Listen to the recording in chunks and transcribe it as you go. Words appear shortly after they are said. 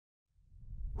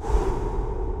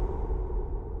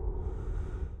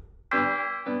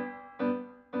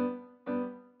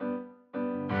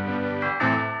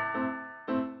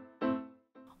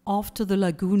After the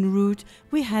lagoon route,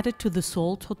 we headed to the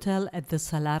salt hotel at the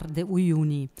Salar de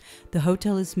Uyuni. The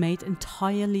hotel is made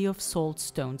entirely of salt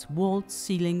stones, walls,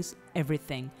 ceilings,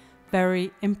 everything.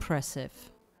 Very impressive.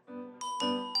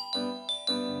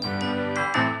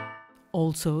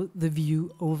 Also the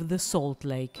view over the salt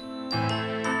lake.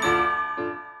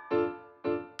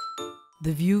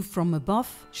 The view from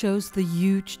above shows the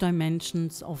huge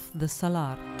dimensions of the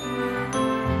Salar.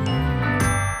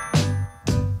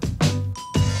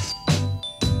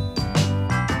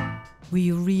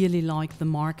 We really like the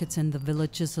markets and the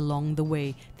villages along the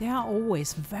way. They are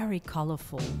always very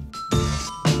colorful.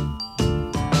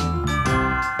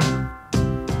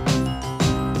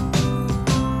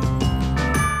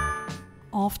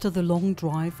 After the long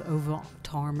drive over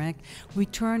tarmac, we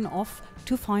turn off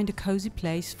to find a cozy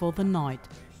place for the night,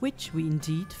 which we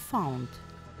indeed found.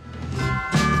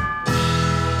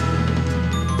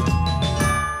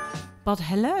 But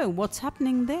hello, what's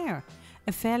happening there?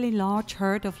 A fairly large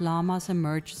herd of llamas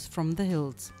emerges from the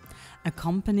hills,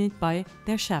 accompanied by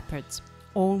their shepherds.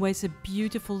 Always a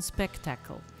beautiful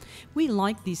spectacle. We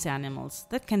like these animals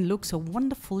that can look so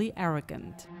wonderfully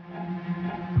arrogant.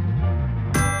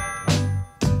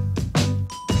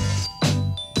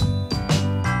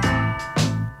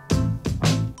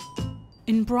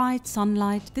 In bright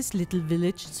sunlight, this little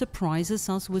village surprises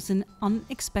us with an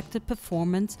unexpected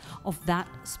performance of that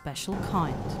special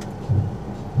kind.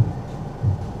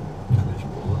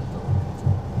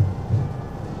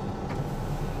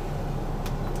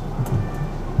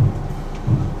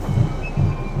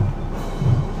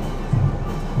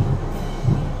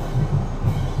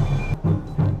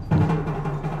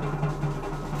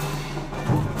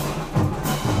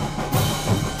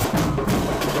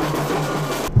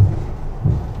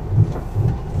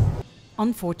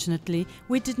 Unfortunately,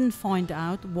 we didn't find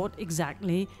out what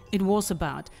exactly it was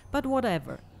about, but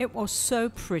whatever, it was so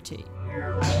pretty.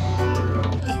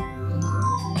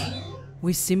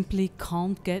 We simply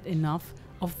can't get enough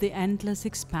of the endless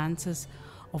expanses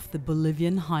of the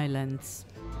Bolivian highlands.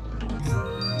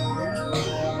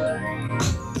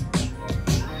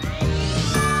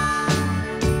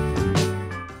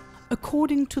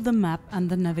 According to the map and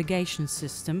the navigation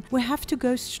system, we have to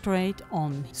go straight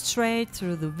on, straight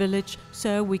through the village,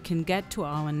 so we can get to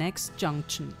our next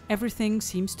junction. Everything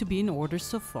seems to be in order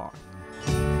so far.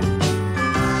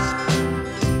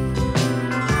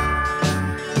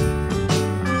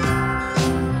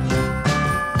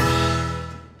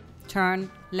 Turn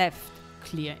left.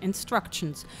 Clear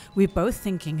instructions. We're both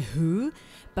thinking, who?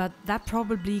 But that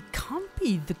probably can't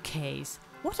be the case.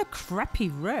 What a crappy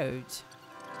road.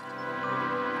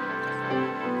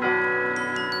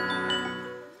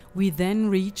 We then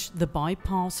reached the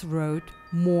bypass road,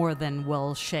 more than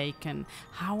well shaken.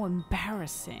 How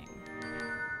embarrassing.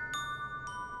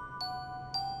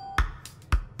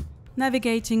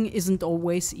 Navigating isn't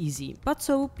always easy, but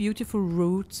so beautiful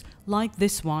routes like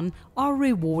this one are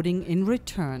rewarding in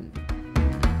return.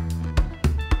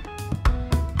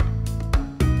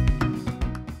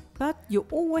 But you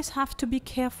always have to be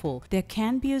careful. There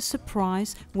can be a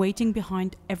surprise waiting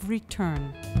behind every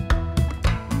turn.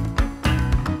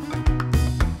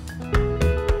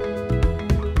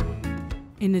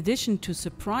 In addition to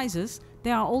surprises,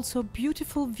 there are also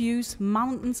beautiful views,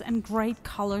 mountains and great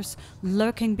colors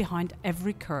lurking behind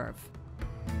every curve.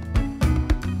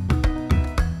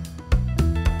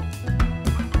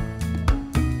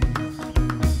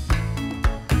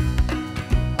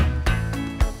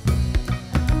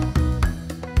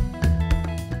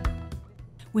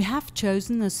 We have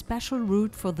chosen a special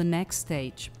route for the next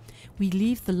stage. We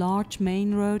leave the large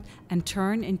main road and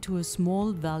turn into a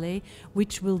small valley,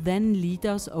 which will then lead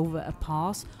us over a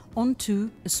pass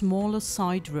onto a smaller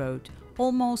side road,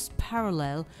 almost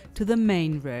parallel to the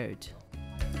main road.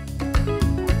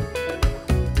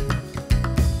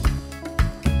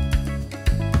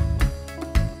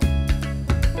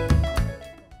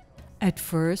 At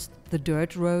first, the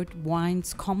dirt road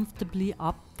winds comfortably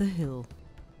up the hill.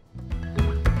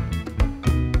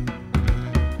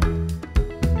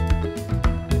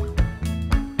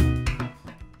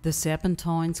 The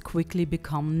serpentines quickly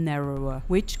become narrower,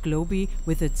 which Globy,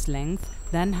 with its length,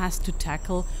 then has to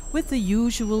tackle with the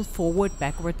usual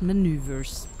forward-backward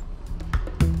maneuvers.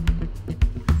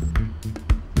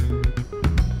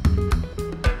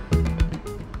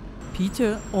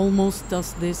 Peter almost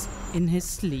does this in his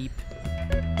sleep.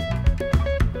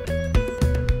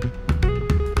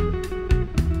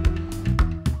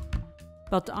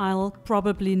 But I'll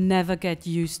probably never get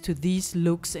used to these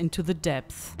looks into the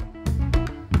depth.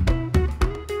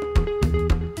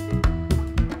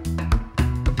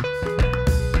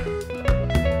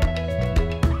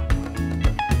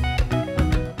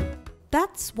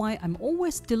 That's why I'm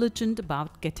always diligent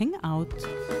about getting out.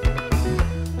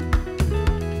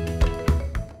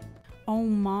 Oh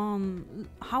man,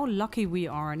 how lucky we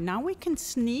are. Now we can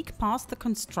sneak past the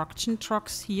construction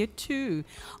trucks here too.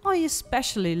 I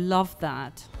especially love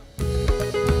that.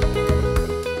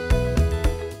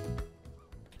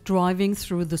 Driving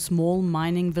through the small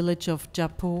mining village of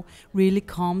Japo really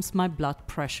calms my blood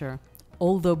pressure.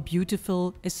 Although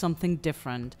beautiful is something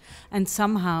different, and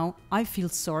somehow I feel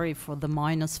sorry for the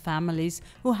miners' families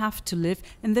who have to live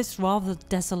in this rather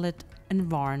desolate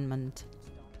environment.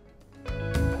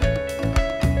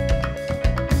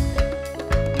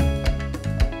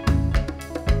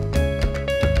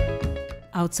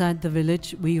 Outside the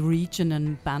village we reach an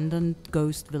abandoned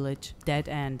ghost village, dead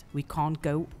end. We can't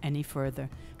go any further.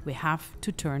 We have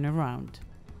to turn around.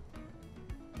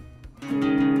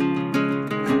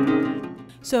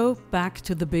 So back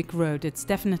to the big road. It's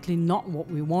definitely not what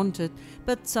we wanted,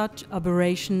 but such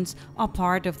aberrations are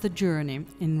part of the journey.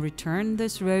 In return,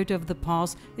 this road of the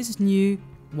pass is new,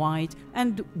 wide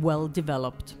and well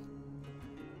developed.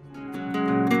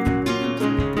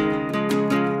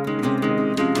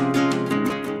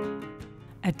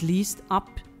 At least up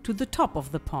to the top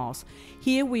of the pass.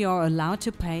 Here we are allowed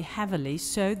to pay heavily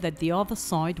so that the other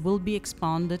side will be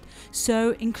expanded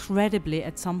so incredibly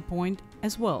at some point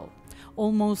as well.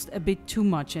 Almost a bit too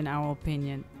much in our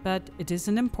opinion, but it is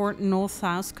an important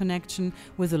north-south connection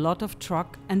with a lot of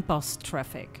truck and bus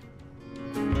traffic.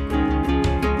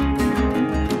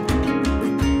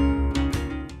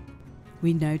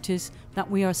 We notice that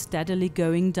we are steadily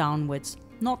going downwards,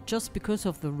 not just because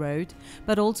of the road,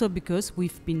 but also because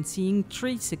we've been seeing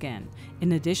trees again.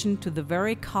 In addition to the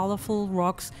very colorful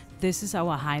rocks, this is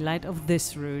our highlight of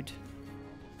this route.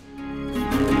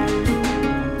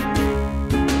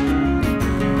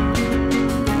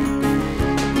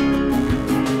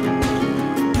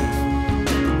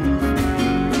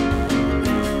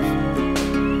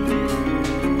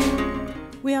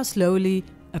 We are slowly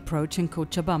approaching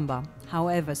Cochabamba.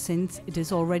 However, since it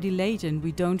is already late and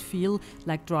we don't feel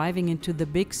like driving into the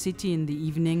big city in the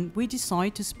evening, we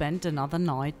decide to spend another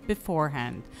night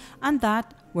beforehand. And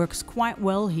that works quite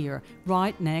well here,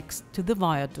 right next to the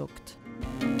viaduct.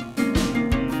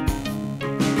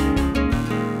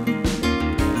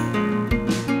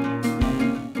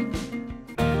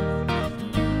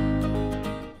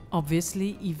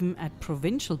 Obviously, even at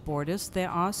provincial borders, there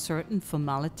are certain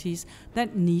formalities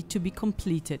that need to be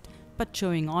completed, but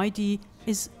showing ID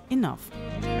is enough.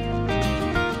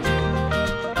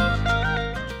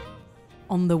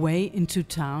 On the way into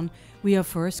town, we are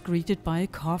first greeted by a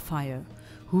car fire.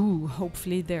 Ooh,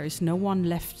 hopefully there is no one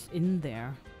left in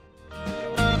there.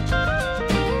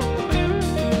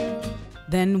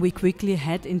 Then we quickly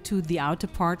head into the outer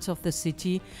parts of the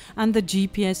city and the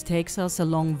GPS takes us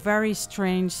along very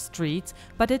strange streets,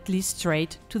 but at least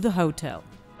straight to the hotel.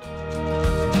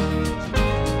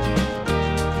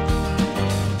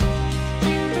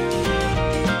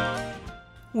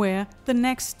 Where the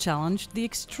next challenge, the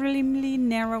extremely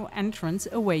narrow entrance,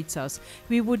 awaits us.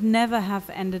 We would never have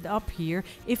ended up here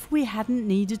if we hadn't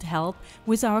needed help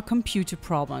with our computer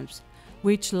problems,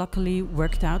 which luckily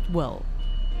worked out well.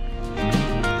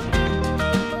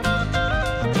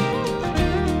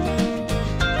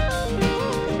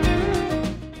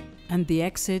 And the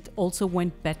exit also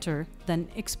went better than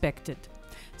expected.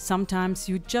 Sometimes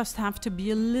you just have to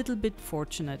be a little bit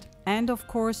fortunate, and of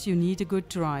course you need a good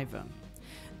driver.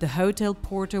 The hotel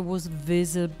porter was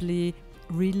visibly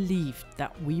relieved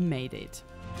that we made it.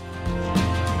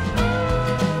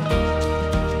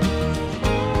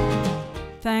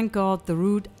 Thank God the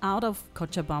route out of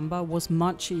Cochabamba was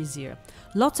much easier.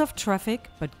 Lots of traffic,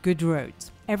 but good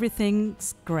roads.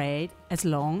 Everything's great as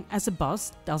long as a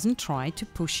bus doesn't try to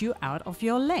push you out of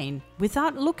your lane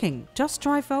without looking. Just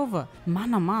drive over.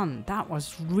 Man, oh man, that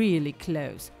was really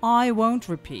close. I won't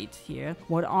repeat here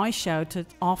what I shouted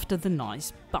after the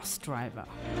nice bus driver.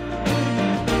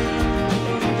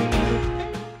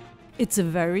 It's a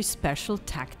very special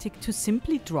tactic to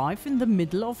simply drive in the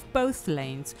middle of both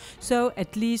lanes, so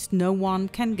at least no one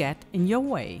can get in your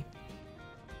way.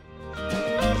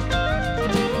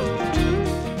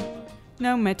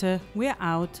 No matter, we're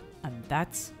out, and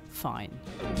that's fine.